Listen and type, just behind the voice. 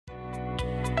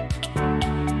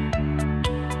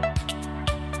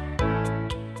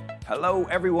Hello,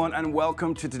 everyone, and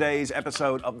welcome to today's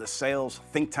episode of the Sales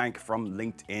Think Tank from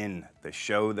LinkedIn, the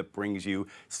show that brings you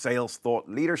sales thought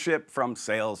leadership from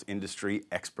sales industry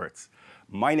experts.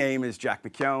 My name is Jack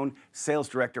McKeown, Sales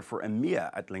Director for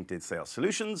EMEA at LinkedIn Sales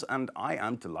Solutions, and I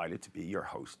am delighted to be your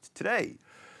host today.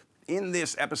 In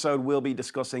this episode, we'll be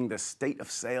discussing the state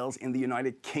of sales in the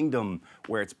United Kingdom,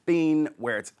 where it's been,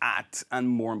 where it's at, and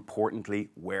more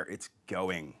importantly, where it's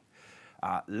going.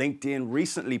 LinkedIn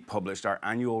recently published our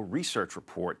annual research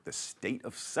report, The State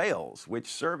of Sales, which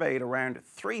surveyed around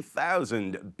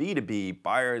 3,000 B2B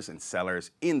buyers and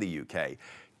sellers in the UK,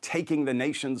 taking the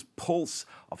nation's pulse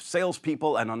of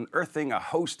salespeople and unearthing a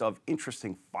host of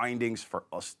interesting findings for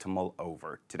us to mull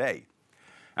over today.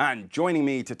 And joining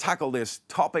me to tackle this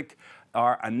topic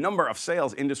are a number of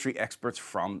sales industry experts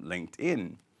from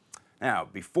LinkedIn. Now,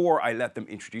 before I let them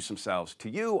introduce themselves to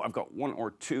you, I've got one or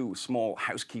two small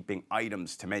housekeeping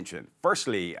items to mention.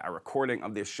 Firstly, a recording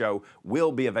of this show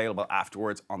will be available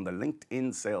afterwards on the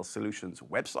LinkedIn Sales Solutions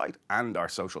website and our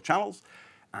social channels.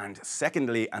 And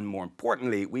secondly, and more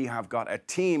importantly, we have got a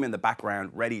team in the background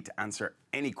ready to answer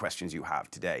any questions you have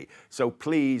today. So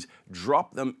please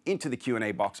drop them into the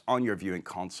Q&A box on your viewing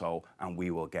console and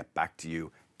we will get back to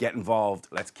you. Get involved.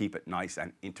 Let's keep it nice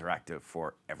and interactive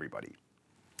for everybody.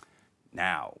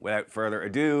 Now, without further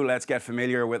ado, let's get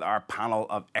familiar with our panel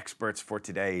of experts for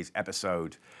today's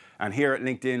episode. And here at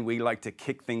LinkedIn, we like to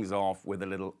kick things off with a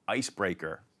little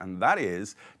icebreaker, and that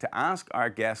is to ask our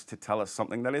guests to tell us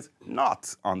something that is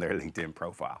not on their LinkedIn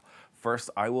profile. First,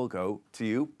 I will go to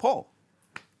you, Paul.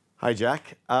 Hi,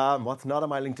 Jack. What's not on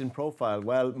my LinkedIn profile?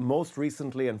 Well, most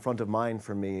recently in front of mind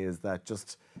for me is that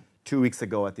just 2 weeks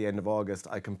ago at the end of August,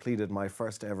 I completed my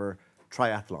first ever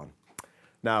triathlon.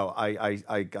 Now,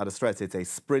 I got to stress, it's a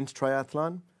sprint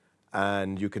triathlon,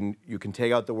 and you can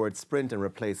take out the word sprint and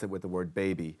replace it with the word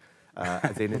baby,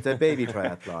 as in it's a baby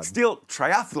triathlon. Still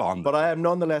triathlon. But I am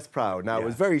nonetheless proud. Now, It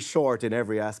was very short in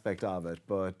every aspect of it,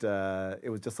 but it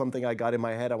was just something I got in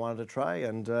my head I wanted to try,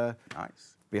 and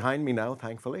nice. Behind me now,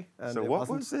 thankfully. And so what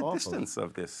was the distance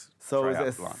of this So triathlon?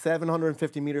 It was a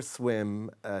 750-meter swim,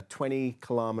 a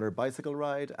 20-kilometer bicycle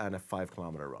ride, and a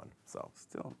 5-kilometer run. So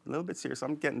still a little bit serious.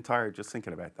 I'm getting tired just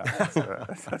thinking about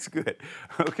that. That's good.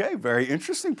 Okay, very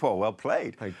interesting, Paul. Well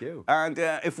played. Thank you. And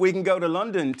if we can go to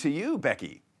London to you,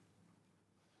 Becky.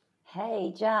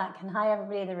 Hey, Jack, and hi,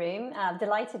 everybody in the room. I'm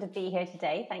delighted to be here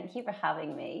today. Thank you for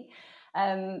having me.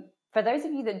 For those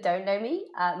of you that don't know me,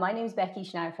 my name is Becky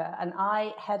Schnaufer, and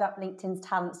I head up LinkedIn's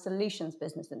Talent Solutions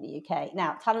business in the UK.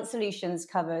 Now, Talent Solutions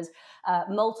covers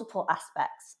multiple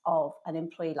aspects of an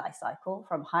employee lifecycle,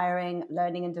 from hiring,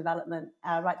 learning and development,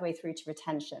 right the way through to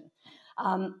retention.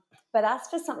 But as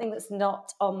for something that's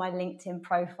not on my LinkedIn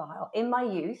profile, in my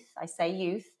youth, I say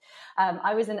youth,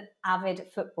 I was an avid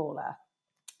footballer.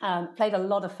 Played a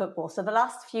lot of football. So the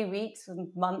last few weeks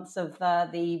and months of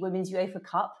the Women's UEFA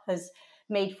Cup has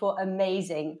made for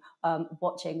amazing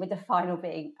watching, with the final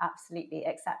being absolutely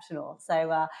exceptional.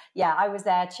 So yeah, I was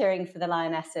there cheering for the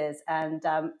Lionesses and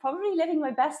probably living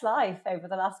my best life over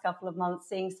the last couple of months,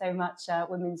 seeing so much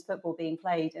women's football being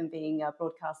played and being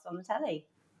broadcast on the telly.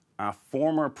 A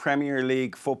former Premier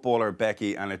League footballer,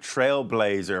 Becky, and a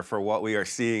trailblazer for what we are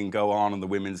seeing go on in the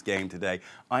women's game today.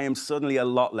 I am suddenly a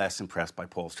lot less impressed by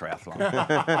Paul's triathlon.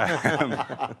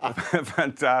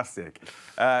 Fantastic.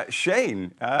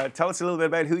 Shane, tell us a little bit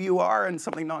about who you are and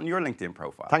something not on your LinkedIn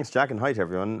profile. Thanks, Jack, and hi to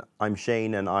everyone. I'm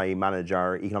Shane, and I manage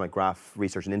our Economic Graph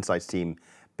Research and Insights team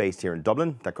based here in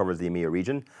Dublin that covers the EMEA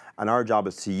region. And our job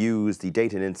is to use the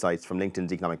data and insights from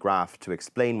LinkedIn's Economic Graph to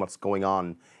explain what's going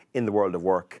on in the world of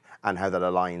work and how that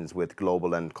aligns with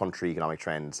global and country economic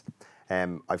trends.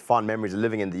 I've fond memories of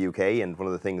living in the UK, and one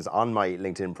of the things on my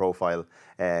LinkedIn profile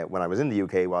when I was in the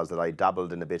UK was that I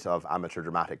dabbled in a bit of amateur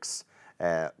dramatics,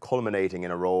 culminating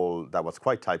in a role that was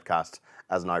quite typecast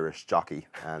as an Irish jockey.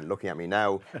 And looking at me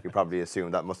now, you probably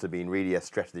assume that must have been really a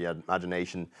stretch of the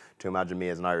imagination to imagine me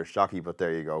as an Irish jockey, but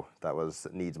there you go. That was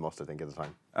needs must, I think, at the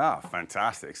time. Ah,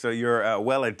 fantastic. So you're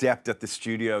well adept at the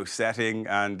studio setting,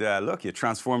 and look, you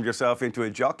transformed yourself into a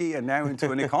jockey and now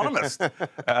into an economist.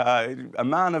 A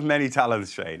man of many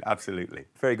talents, Shane, absolutely.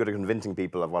 Very good at convincing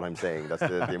people of what I'm saying. That's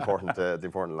the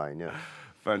important line, yeah.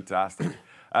 Fantastic.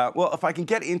 Well, if I can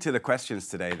get into the questions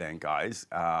today then, guys,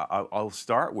 I'll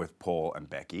start with Paul and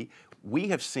Becky. We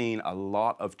have seen a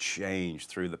lot of change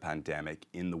through the pandemic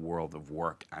in the world of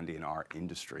work and in our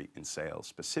industry, in sales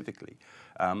specifically.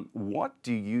 What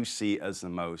do you see as the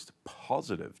most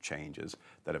positive changes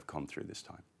that have come through this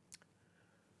time?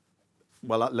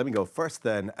 Well, let me go first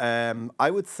then. I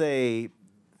would say,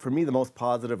 for me, the most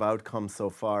positive outcome so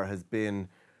far has been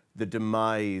the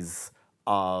demise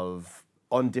of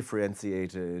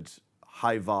undifferentiated,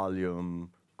 high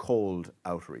volume, cold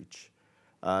outreach.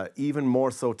 Even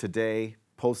more so today,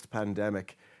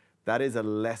 post-pandemic, that is a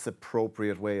less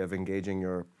appropriate way of engaging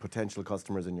your potential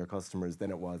customers and your customers than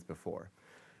it was before.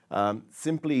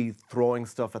 Simply throwing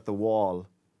stuff at the wall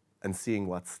and seeing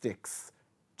what sticks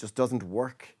just doesn't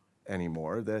work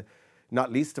anymore.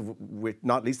 Not least of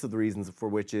the reasons for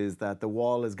which is that the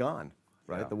wall is gone,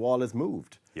 right? Yeah. The wall is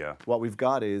moved. Yeah. What we've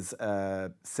got is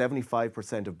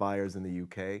 75% of buyers in the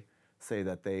UK say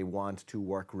that they want to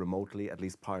work remotely at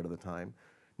least part of the time.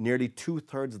 Nearly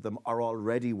 2/3 of them are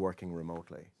already working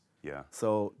remotely. Yeah.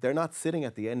 So they're not sitting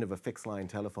at the end of a fixed line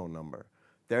telephone number.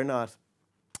 They're not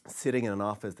sitting in an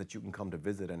office that you can come to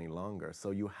visit any longer.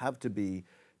 So you have to be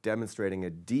demonstrating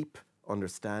a deep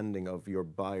understanding of your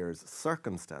buyer's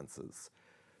circumstances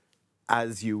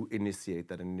as you initiate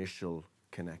that initial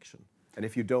connection. And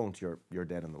if you don't, you're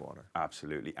dead in the water.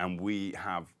 Absolutely. And we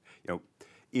have,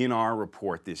 in our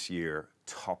report this year,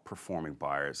 top performing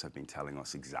buyers have been telling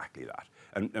us exactly that.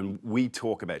 And we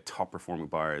talk about top performing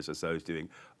buyers as those doing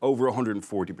over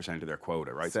 140% of their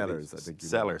quota, right? Sellers, I think you mean.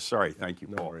 Sellers, sorry, thank you,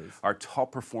 No Paul. worries. Our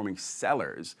top performing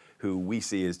sellers, who we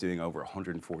see as doing over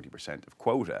 140% of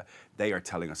quota, they are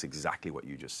telling us exactly what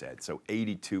you just said. So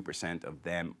 82% of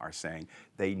them are saying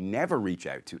they never reach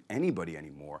out to anybody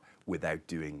anymore without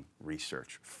doing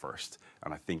research first.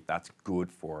 And I think that's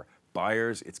good for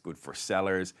buyers, it's good for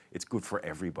sellers, it's good for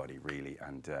everybody, really.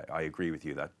 And I agree with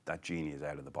you that that genie is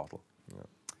out of the bottle. Yeah.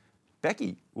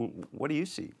 Becky, what do you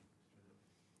see?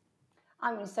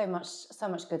 I mean, so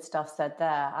much good stuff said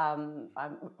there. I'm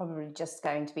probably just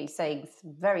going to be saying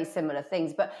very similar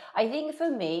things, but I think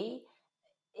for me,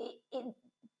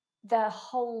 the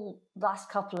whole last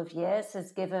couple of years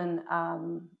has given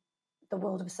the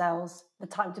world of sales the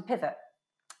time to pivot.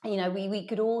 We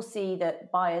could all see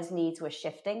that buyers' needs were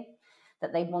shifting,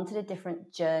 that they wanted a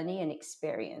different journey and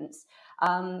experience.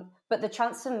 But the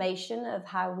transformation of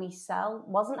how we sell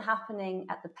wasn't happening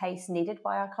at the pace needed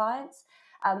by our clients.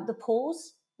 The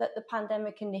pause that the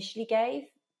pandemic initially gave,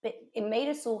 it made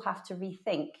us all have to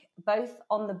rethink, both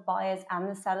on the buyers and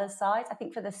the sellers' side. I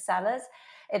think for the sellers,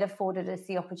 it afforded us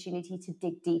the opportunity to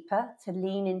dig deeper, to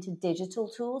lean into digital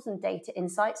tools and data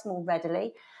insights more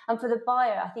readily. And for the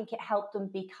buyer, I think it helped them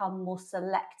become more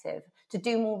selective, to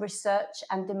do more research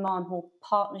and demand more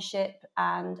partnership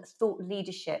and thought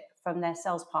leadership from their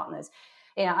sales partners.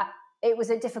 It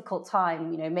was a difficult time,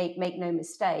 make no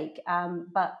mistake.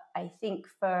 But I think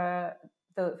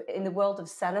in the world of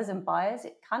sellers and buyers,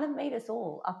 it kind of made us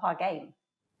all up our game.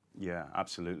 Yeah,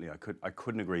 absolutely. I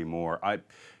couldn't agree more. I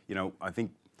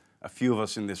think a few of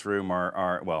us in this room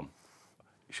are well,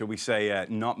 should we say,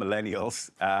 not millennials,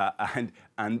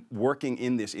 and working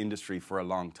in this industry for a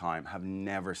long time, have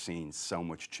never seen so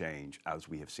much change as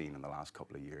we have seen in the last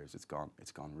couple of years. It's gone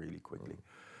really quickly.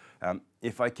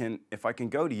 If I can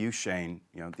go to you, Shane,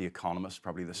 the economist,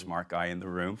 probably the smart guy in the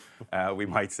room, we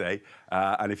might say,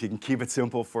 and if you can keep it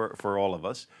simple for all of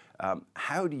us,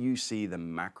 how do you see the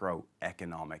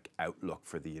macroeconomic outlook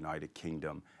for the United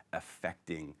Kingdom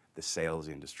affecting the sales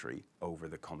industry over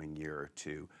the coming year or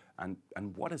two? And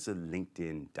what is the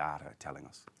LinkedIn data telling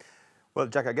us? Well,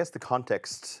 Jack, I guess the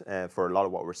context for a lot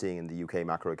of what we're seeing in the UK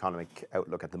macroeconomic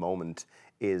outlook at the moment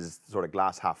is sort of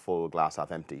glass half full, glass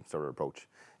half empty sort of approach.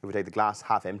 If we take the glass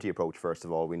half empty approach, first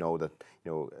of all, we know that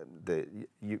the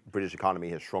British economy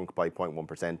has shrunk by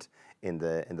 0.1% in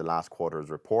the last quarter as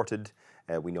reported.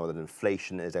 We know that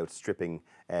inflation is outstripping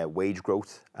wage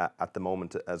growth at the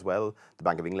moment as well. The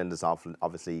Bank of England has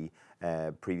obviously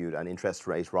previewed an interest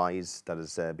rate rise that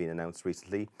has been announced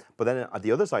recently. But then at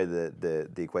the other side of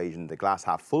the equation, the glass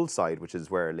half full side, which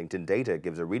is where LinkedIn data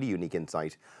gives a really unique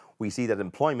insight, we see that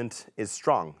employment is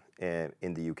strong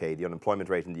in the UK. The unemployment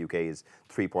rate in the UK is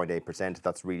 3.8%.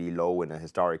 That's really low in a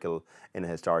historical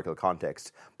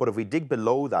context. But if we dig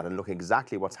below that and look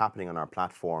exactly what's happening on our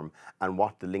platform and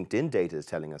what the LinkedIn data is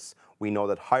telling us, we know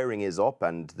that hiring is up,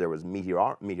 and there was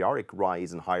meteoric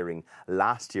rise in hiring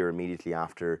last year immediately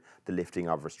after the lifting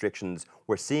of restrictions.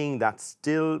 We're seeing that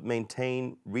still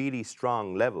maintain really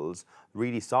strong levels,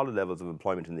 really solid levels of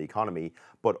employment in the economy.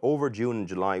 But over June and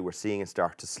July, we're seeing it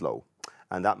start to slow.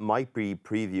 And that might be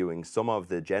previewing some of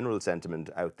the general sentiment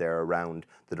out there around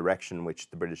the direction in which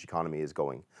the British economy is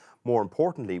going. More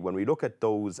importantly, when we look at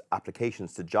those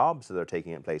applications to jobs that are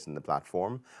taking place in the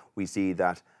platform, we see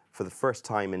that for the first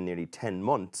time in nearly 10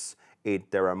 months,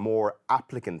 there are more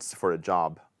applicants for a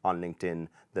job on LinkedIn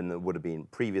than there would have been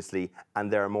previously,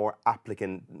 and there are more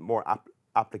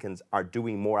applicants are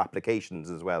doing more applications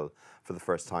as well for the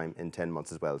first time in 10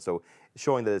 months as well. So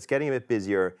showing that it's getting a bit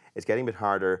busier, it's getting a bit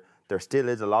harder. There still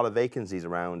is a lot of vacancies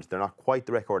around. They're not quite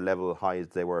the record level highs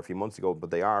they were a few months ago,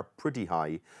 but they are pretty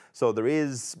high. So there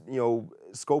is,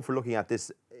 scope for looking at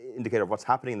this indicator of what's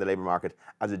happening in the labour market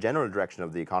as a general direction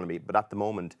of the economy, but at the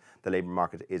moment the labour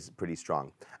market is pretty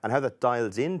strong. And how that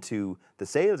dials into the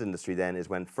sales industry then is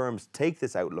when firms take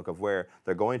this outlook of where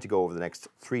they're going to go over the next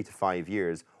 3 to 5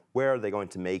 years, where are they going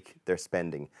to make their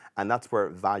spending? And that's where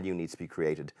value needs to be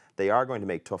created. They are going to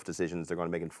make tough decisions, they're going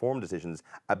to make informed decisions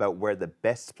about where the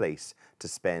best place to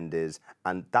spend is,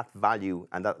 and that value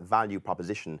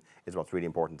proposition is what's really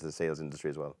important to the sales industry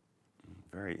as well.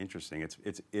 Very interesting.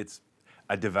 It's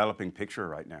a developing picture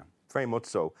right now. Very much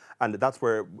so. And that's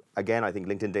where, again, I think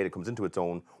LinkedIn data comes into its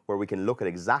own, where we can look at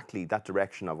exactly that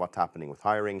direction of what's happening with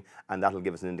hiring, and that'll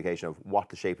give us an indication of what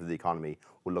the shape of the economy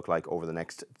will look like over the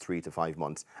next 3 to 5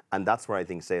 months. And that's where I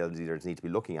think sales leaders need to be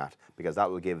looking at, because that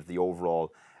will give the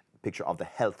overall picture of the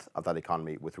health of that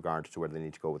economy with regard to where they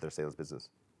need to go with their sales business.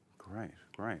 Great,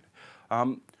 great.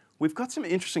 We've got some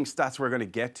interesting stats we're going to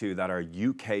get to that are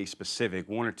UK specific,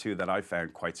 one or two that I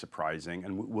found quite surprising,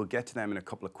 and we'll get to them in a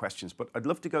couple of questions. But I'd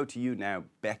love to go to you now,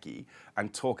 Becky,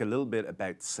 and talk a little bit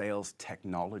about sales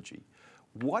technology.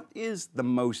 What is the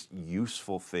most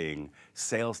useful thing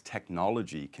sales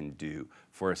technology can do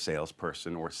for a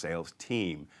salesperson or sales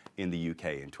team in the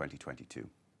UK in 2022?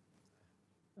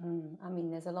 I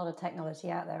mean, there's a lot of technology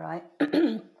out there, right?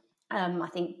 I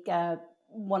think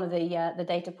one of the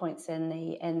data points in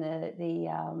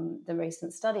the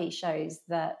recent study shows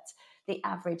that the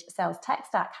average sales tech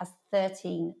stack has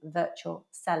 13 virtual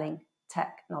selling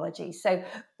technologies. So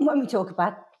when we talk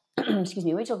about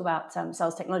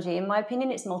sales technology, in my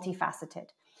opinion, it's multifaceted.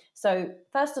 So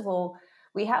first of all,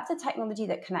 we have the technology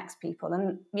that connects people,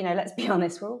 and let's be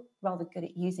honest, we're all rather good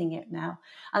at using it now.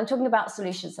 I'm talking about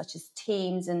solutions such as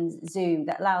Teams and Zoom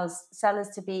that allows sellers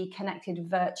to be connected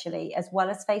virtually as well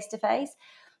as face-to-face.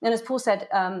 And as Paul said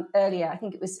earlier, I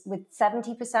think it was with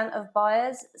 70% of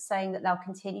buyers saying that they'll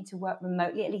continue to work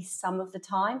remotely at least some of the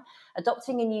time.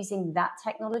 Adopting and using that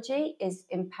technology is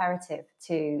imperative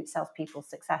to salespeople's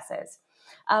successes.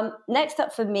 Next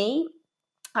up for me,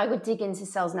 I would dig into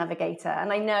Sales Navigator.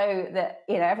 And I know that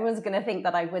everyone's going to think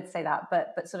that I would say that,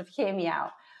 but sort of hear me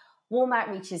out. Warm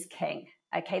outreach is king.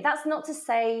 Okay, that's not to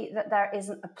say that there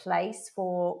isn't a place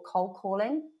for cold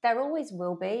calling. There always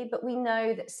will be, but we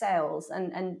know that sales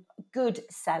and good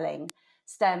selling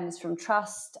stems from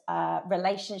trust,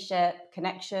 relationship,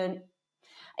 connection,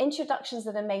 introductions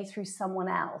that are made through someone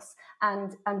else,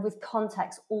 and with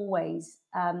context always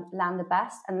land the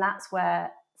best. And that's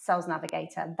where Sales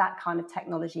Navigator, that kind of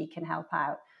technology, can help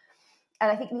out. And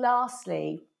I think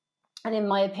lastly, and in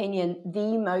my opinion,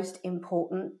 the most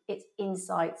important, it's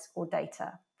insights or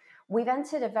data. We've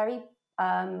entered a very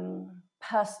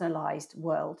personalized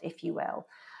world, if you will.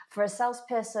 For a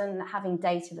salesperson, having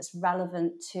data that's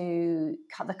relevant to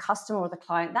the customer or the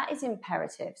client, that is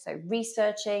imperative. So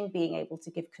researching, being able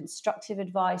to give constructive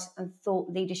advice and thought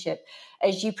leadership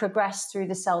as you progress through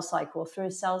the sales cycle, through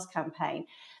a sales campaign,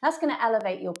 that's going to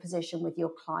elevate your position with your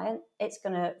client. It's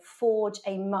going to forge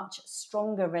a much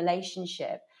stronger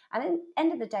relationship. And at the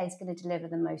end of the day, it's going to deliver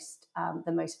the most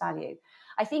value.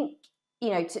 I think,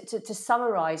 to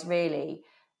summarize really,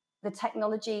 the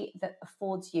technology that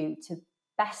affords you to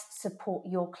best support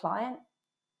your client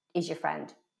is your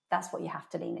friend. That's what you have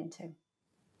to lean into.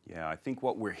 Yeah, I think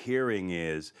what we're hearing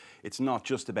is it's not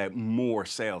just about more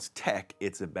sales tech,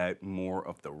 it's about more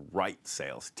of the right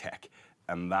sales tech.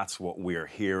 And that's what we're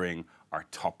hearing our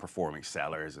top performing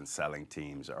sellers and selling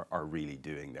teams are really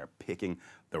doing. They're picking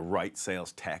the right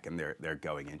sales tech and they're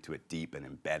going into it deep and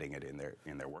embedding it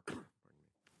in their work.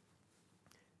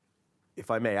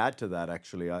 If I may add to that,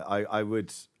 actually, I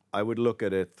would look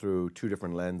at it through two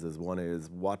different lenses. One is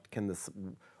what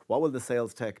will the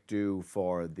sales tech do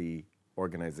for the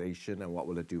organization, and what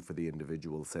will it do for the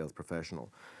individual sales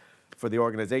professional? For the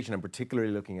organization, and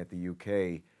particularly looking at the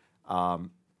UK,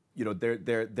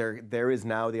 there is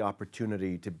now the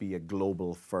opportunity to be a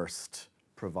global first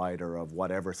provider of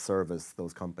whatever service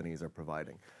those companies are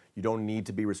providing. You don't need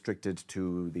to be restricted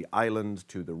to the island,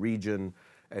 to the region.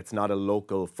 It's not a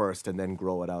local first and then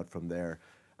grow it out from there.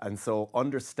 And so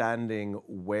understanding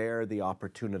where the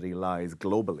opportunity lies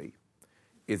globally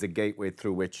is a gateway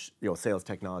through which sales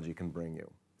technology can bring you.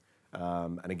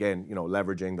 And again,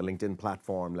 leveraging the LinkedIn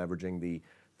platform, leveraging the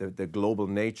global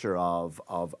nature of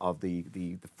the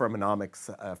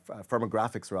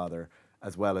firmographics rather,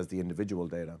 as well as the individual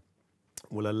data,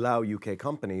 will allow UK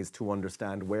companies to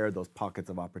understand where those pockets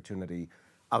of opportunity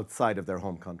outside of their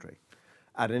home country.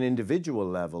 At an individual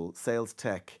level, sales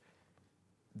tech,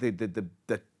 the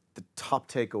top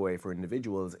takeaway for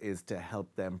individuals is to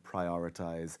help them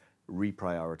prioritize,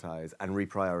 reprioritize, and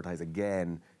reprioritize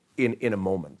again in a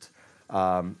moment.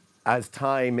 As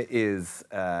time is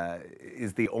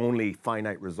the only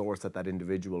finite resource that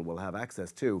individual will have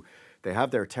access to, they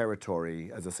have their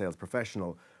territory as a sales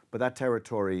professional, but that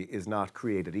territory is not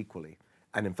created equally.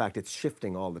 And in fact, it's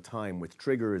shifting all the time with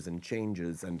triggers and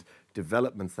changes and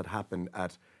developments that happen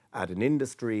at an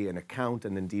industry, an account,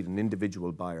 and indeed an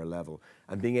individual buyer level.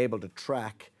 And being able to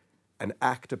track and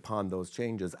act upon those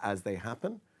changes as they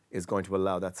happen is going to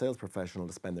allow that sales professional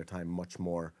to spend their time much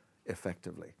more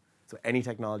effectively. So any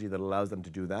technology that allows them to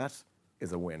do that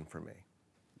is a win for me.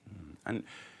 And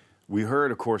we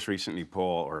heard, of course, recently,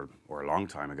 Paul, or a long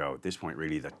time ago, at this point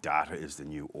really, that data is the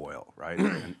new oil, right?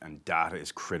 and data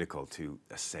is critical to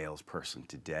a salesperson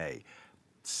today.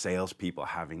 Salespeople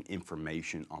having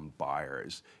information on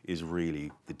buyers is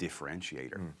really the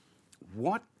differentiator.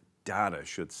 What data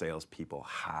should salespeople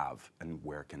have, and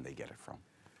where can they get it from?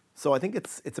 So I think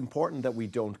it's important that we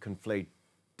don't conflate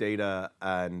data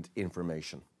and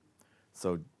information.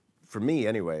 So for me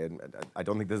anyway, and I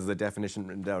don't think this is a definition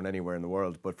written down anywhere in the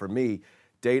world, but for me,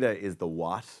 data is the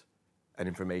what and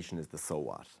information is the so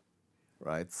what,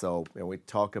 right? So we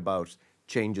talk about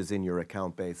changes in your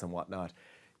account base and whatnot.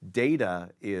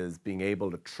 Data is being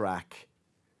able to track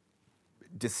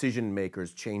decision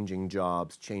makers changing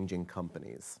jobs, changing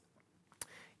companies.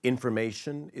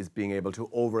 Information is being able to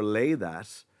overlay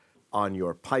that on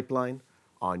your pipeline,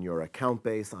 on your account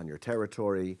base, on your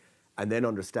territory, and then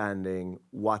understanding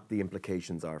what the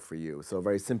implications are for you. So a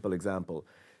very simple example,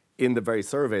 in the very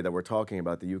survey that we're talking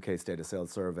about, the UK State of Sales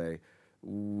survey,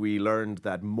 we learned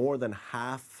that more than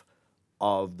half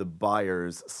of the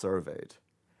buyers surveyed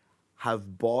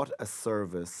have bought a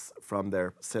service from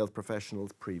their sales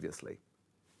professionals previously.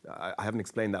 I haven't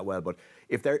explained that well, but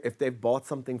if they've bought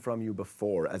something from you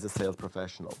before as a sales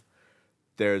professional,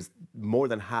 there's more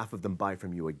than half of them buy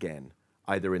from you again,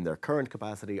 either in their current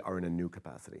capacity or in a new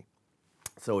capacity.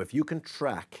 So if you can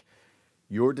track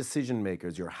your decision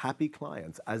makers, your happy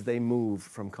clients, as they move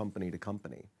from company to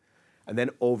company, and then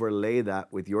overlay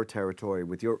that with your territory,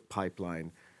 with your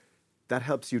pipeline, that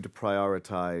helps you to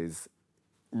prioritize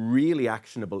really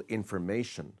actionable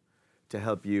information to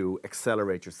help you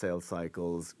accelerate your sales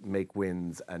cycles, make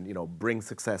wins, and bring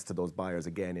success to those buyers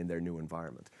again in their new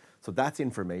environment. So that's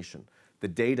information. The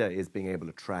data is being able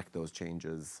to track those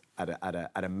changes at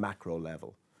a macro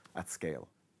level, at scale.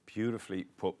 Beautifully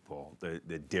put, Paul, the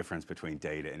difference between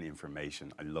data and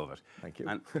information. I love it. Thank you.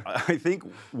 And I think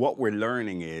what we're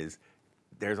learning is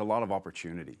there's a lot of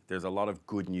opportunity. There's a lot of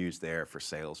good news there for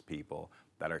salespeople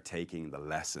that are taking the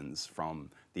lessons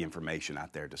from the information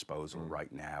at their disposal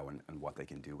right now and what they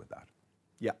can do with that.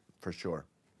 Yeah, for sure.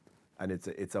 And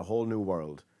it's a whole new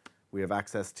world. We have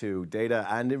access to data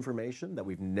and information that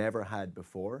we've never had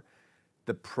before.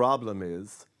 The problem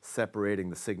is separating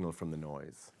the signal from the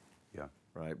noise. Yeah.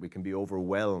 Right? We can be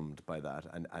overwhelmed by that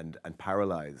and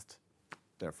paralyzed,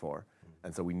 therefore.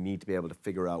 And so we need to be able to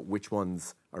figure out which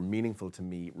ones are meaningful to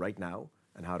me right now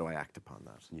and how do I act upon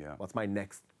that? Yeah. What's my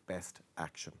next best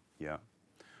action? Yeah.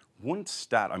 One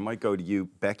stat, I might go to you,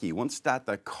 Becky, one stat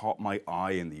that caught my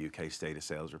eye in the UK State of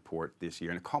Sales report this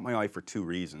year, and it caught my eye for two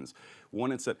reasons.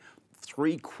 One, it's that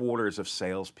 3/4 of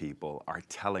salespeople are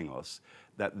telling us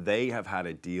that they have had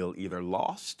a deal either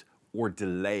lost or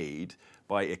delayed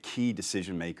by a key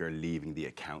decision maker leaving the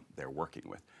account they're working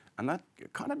with. And that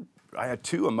I had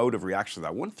two emotive reactions to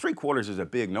that. One, 3/4 is a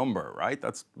big number, right?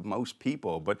 That's most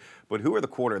people, but who are the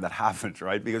quarter that haven't,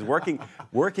 right? Because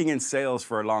working in sales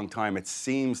for a long time, it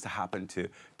seems to happen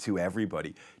to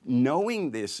everybody.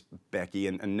 Knowing this, Becky,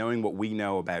 and knowing what we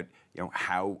know about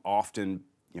how often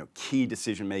key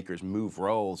decision makers move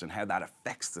roles and how that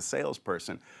affects the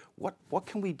salesperson, what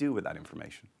can we do with that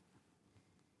information?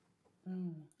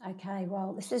 Okay,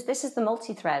 well, this is the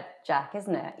multi-thread, Jack,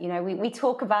 isn't it? We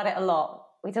talk about it a lot.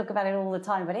 We talk about it all the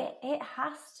time, but it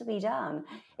has to be done.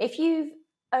 If you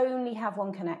only have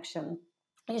one connection,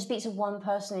 and you speak to one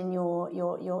person in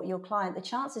your client, the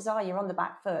chances are you're on the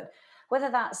back foot. Whether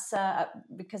that's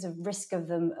because of risk of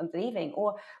them leaving,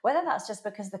 or whether that's just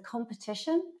because the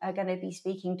competition are going to be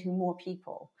speaking to more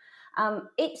people.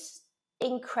 It's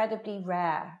incredibly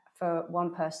rare for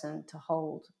one person to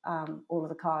hold all of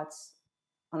the cards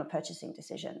on a purchasing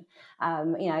decision.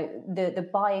 The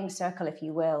buying circle, if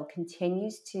you will,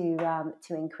 continues to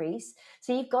increase.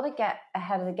 So you've got to get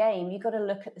ahead of the game. You've got to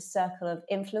look at the circle of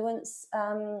influence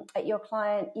at your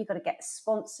client. You've got to get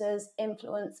sponsors,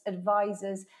 influence,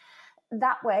 advisors.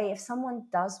 that way, if someone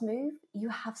does move, you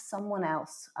have someone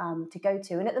else to go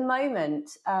to. And at the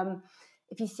moment,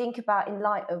 if you think about in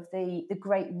light of the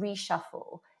great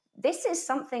reshuffle, this is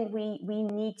something we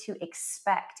need to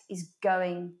expect is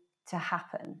going to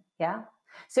happen. Yeah.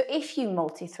 So if you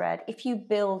multi-thread, if you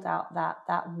build out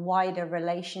that wider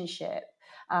relationship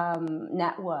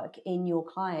network in your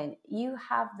client, you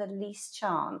have the least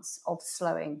chance of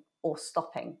slowing or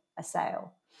stopping a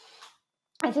sale.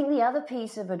 I think the other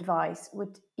piece of advice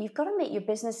you've got to make your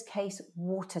business case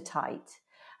watertight.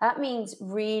 That means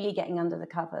really getting under the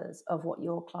covers of what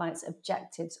your clients'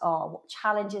 objectives are, what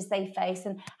challenges they face,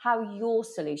 and how your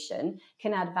solution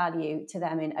can add value to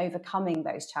them in overcoming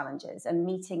those challenges and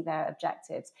meeting their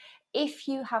objectives. If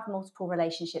you have multiple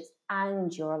relationships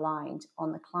and you're aligned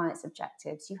on the client's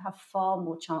objectives, you have far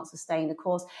more chance of staying the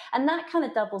course. And that kind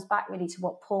of doubles back really to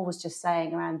what Paul was just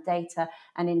saying around data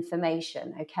and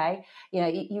information, okay? You know,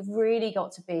 you've really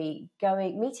got to be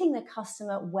meeting the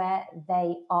customer where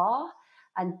they are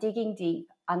and digging deep,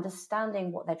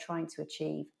 understanding what they're trying to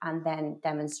achieve, and then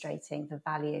demonstrating the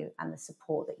value and the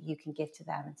support that you can give to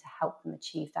them and to help them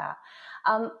achieve that.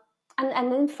 And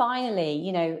then finally,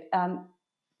 you know,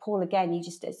 Paul, again, you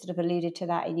just sort of alluded to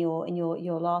that in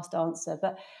your last answer,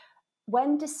 but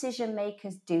when decision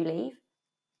makers do leave,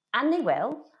 and they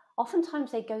will,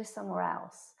 oftentimes they go somewhere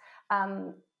else.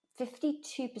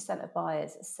 52% of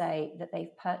buyers say that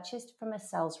they've purchased from a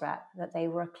sales rep that they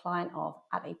were a client of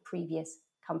at a previous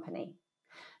company.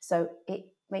 So it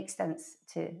makes sense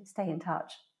to stay in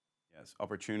touch. Yes,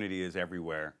 opportunity is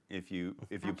everywhere if you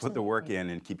put the work in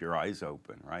and keep your eyes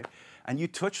open, right? And you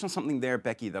touched on something there,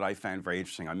 Becky, that I found very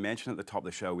interesting. I mentioned at the top of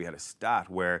the show we had a stat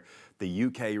where the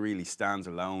UK really stands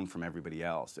alone from everybody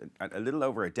else. A little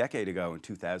over a decade ago, in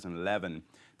 2011,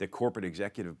 the Corporate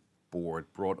Executive Board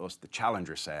brought us the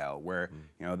Challenger sale, where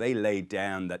you know they laid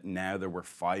down that now there were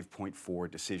 5.4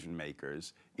 decision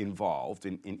makers involved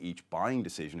in each buying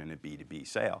decision in a B2B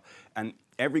sale. And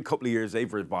every couple of years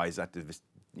they've revised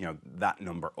that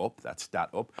number up, that stat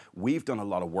up. We've done a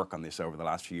lot of work on this over the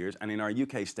last few years, and in our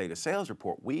UK State of Sales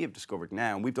report, we have discovered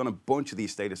now, and we've done a bunch of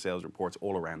these State of Sales reports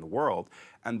all around the world,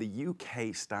 and the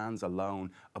UK stands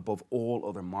alone above all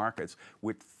other markets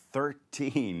with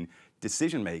 13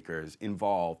 decision makers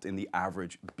involved in the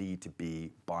average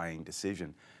B2B buying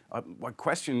decision. My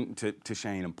question to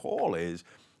Shane and Paul is,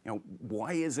 you know,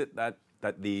 why is it that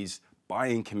these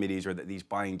buying committees or that these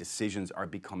buying decisions are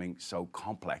becoming so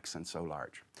complex and so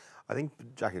large? I think,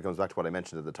 Jack, it comes back to what I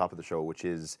mentioned at the top of the show, which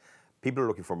is people are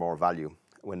looking for more value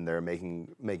when they're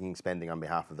making spending on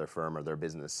behalf of their firm or their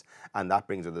business, and that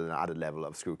brings with it an added level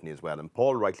of scrutiny as well. And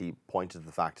Paul rightly pointed to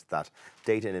the fact that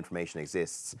data and information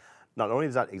exists. Not only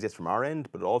does that exist from our end,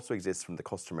 but it also exists from the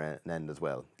customer end as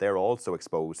well. They're also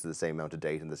exposed to the same amount of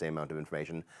data and the same amount of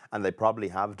information, and they probably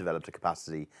have developed a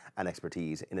capacity and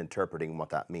expertise in interpreting what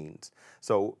that means.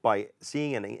 So by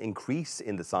seeing an increase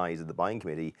in the size of the buying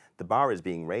committee, the bar is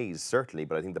being raised, certainly,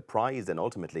 but I think the prize then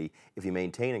ultimately, if you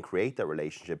maintain and create that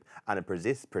relationship and it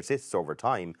persists over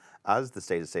time, as the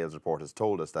State of Sales report has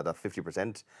told us that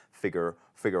 50%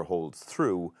 figure holds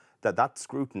through, that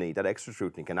scrutiny, that extra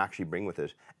scrutiny can actually bring with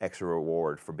it extra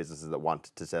reward for businesses that want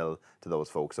to sell to those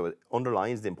folks. So it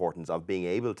underlines the importance of being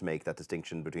able to make that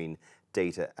distinction between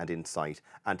data and insight,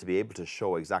 and to be able to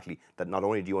show exactly that not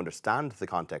only do you understand the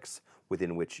context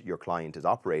within which your client is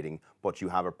operating, but you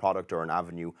have a product or an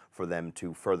avenue for them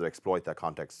to further exploit that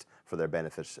context for their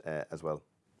benefit as well.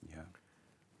 Yeah.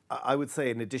 I would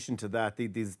say, in addition to that,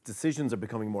 these decisions are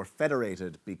becoming more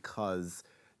federated because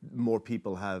more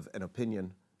people have an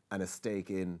opinion and a stake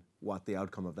in what the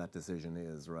outcome of that decision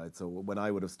is, right? So when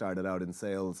I would have started out in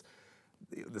sales,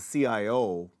 the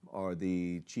CIO or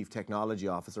the chief technology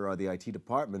officer or the IT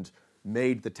department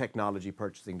made the technology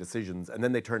purchasing decisions, and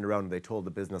then they turned around and they told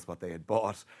the business what they had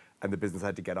bought, and the business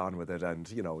had to get on with it and,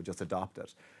 you know, just adopt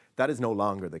it. That is no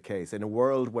longer the case. In a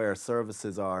world where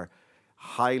services are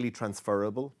highly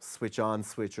transferable, switch on,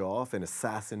 switch off, in a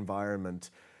SaaS environment,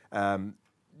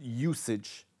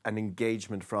 usage and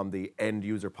engagement from the end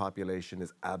user population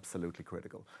is absolutely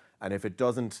critical. And if it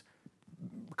doesn't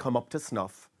come up to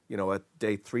snuff, you know, at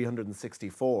day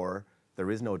 364, there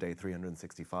is no day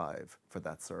 365 for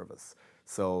that service.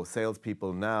 So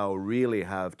salespeople now really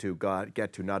have to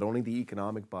get to not only the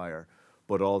economic buyer,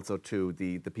 but also to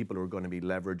the people who are going to be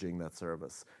leveraging that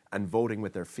service and voting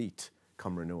with their feet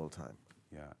come renewal time.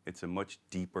 Yeah, it's a much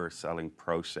deeper selling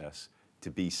process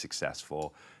to be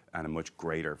successful, and a much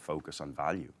greater focus on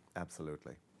value.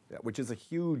 Absolutely, yeah, which is a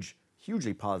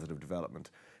hugely positive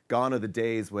development. Gone are the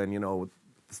days when, you know,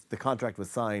 the contract was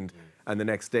signed, and the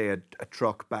next day a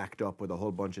truck backed up with a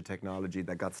whole bunch of technology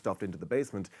that got stuffed into the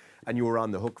basement, and you were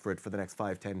on the hook for it for the next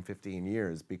 5, 10, 15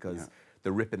 years because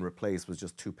the rip and replace was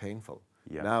just too painful.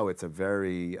 Yeah. Now it's a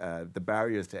very, the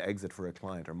barriers to exit for a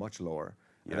client are much lower,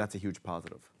 and that's a huge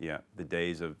positive. Yeah, the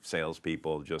days of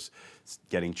salespeople just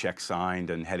getting checks signed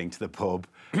and heading to the pub,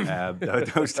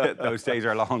 those days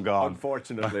are long gone.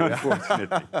 Unfortunately.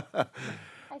 Unfortunately.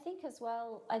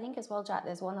 I think as well, Jack,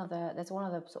 there's one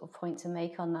other sort of point to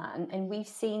make on that. And we've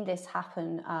seen this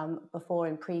happen before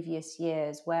in previous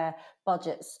years where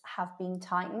budgets have been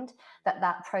tightened,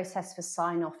 that process for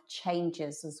sign-off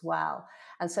changes as well.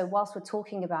 And so whilst we're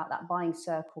talking about that buying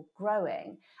circle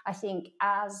growing, I think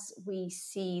as we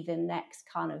see the next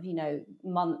kind of,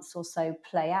 months or so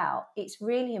play out, it's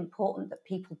really important that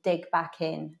people dig back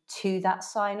in to that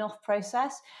sign-off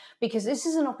process, because this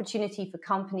is an opportunity for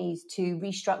companies to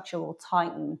restructure or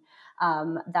tighten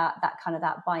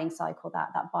that buying cycle,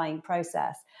 that buying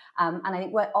process. And I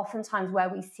think oftentimes where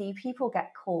we see people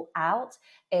get caught out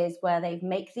is where they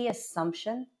make the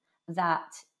assumption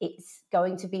that it's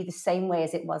going to be the same way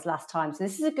as it was last time. So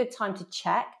this is a good time to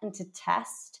check and to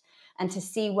test and to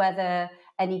see whether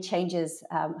any changes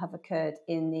have occurred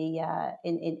in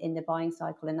the buying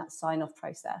cycle, in that sign-off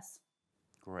process.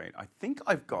 Great. I think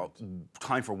I've got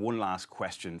time for one last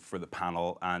question for the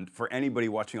panel. And for anybody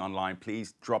watching online,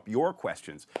 please drop your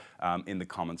questions in the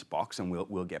comments box and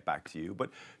we'll get back to you.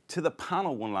 But to the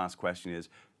panel, one last question is,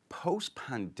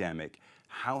 post-pandemic,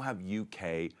 how have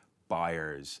UK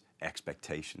buyers'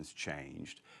 expectations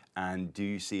changed? And do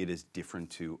you see it as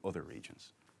different to other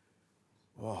regions?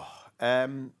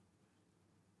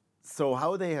 So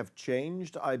how they have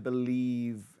changed, I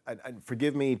believe, and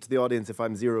forgive me to the audience if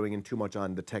I'm zeroing in too much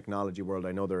on the technology world.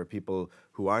 I know there are people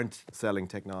who aren't selling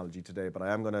technology today, but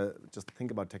I am going to just think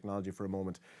about technology for a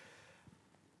moment.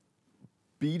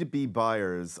 B2B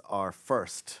buyers are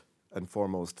first and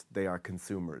foremost, they are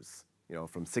consumers.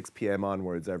 From 6 p.m.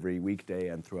 onwards every weekday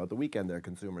and throughout the weekend, they're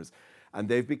consumers. And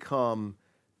they've become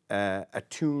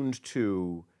attuned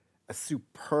to a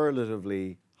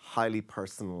superlatively highly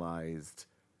personalized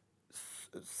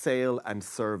sale and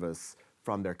service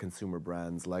from their consumer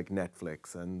brands like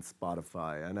Netflix and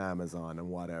Spotify and Amazon and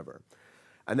whatever.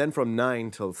 And then from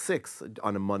 9 till 6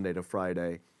 on a Monday to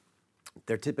Friday,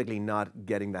 they're typically not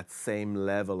getting that same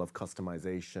level of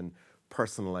customization,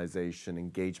 personalization,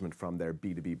 engagement from their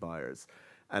B2B buyers.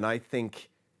 And I think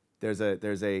there's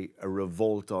a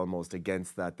revolt almost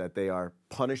against that they are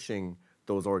punishing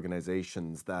those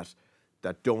organizations that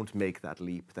don't make that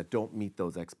leap, that don't meet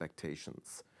those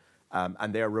expectations.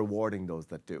 And they're rewarding those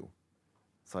that do.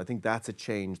 So I think that's a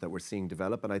change that we're seeing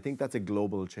develop, and I think that's a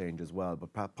global change as well,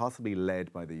 but possibly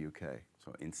led by the UK.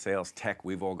 So in sales tech,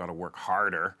 we've all got to work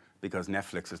harder because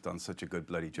Netflix has done such a good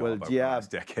bloody job over the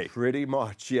last decade. Pretty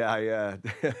much, yeah.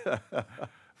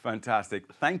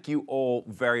 Fantastic. Thank you all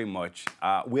very much.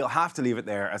 We'll have to leave it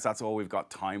there as that's all we've got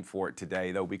time for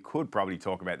today, though we could probably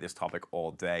talk about this topic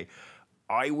all day.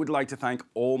 I would like to thank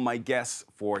all my guests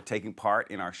for taking part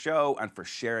in our show and for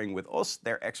sharing with us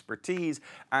their expertise,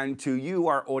 and to you,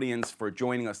 our audience, for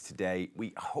joining us today.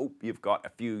 We hope you've got a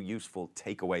few useful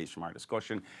takeaways from our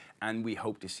discussion, and we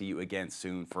hope to see you again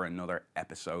soon for another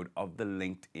episode of the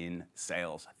LinkedIn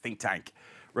Sales Think Tank.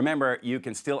 Remember, you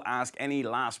can still ask any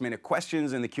last-minute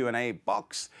questions in the Q&A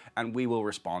box, and we will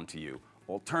respond to you.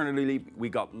 Alternatively, we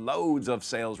got loads of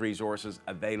sales resources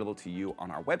available to you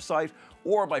on our website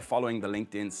or by following the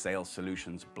LinkedIn Sales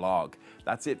Solutions blog.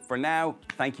 That's it for now.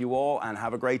 Thank you all and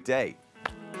have a great day.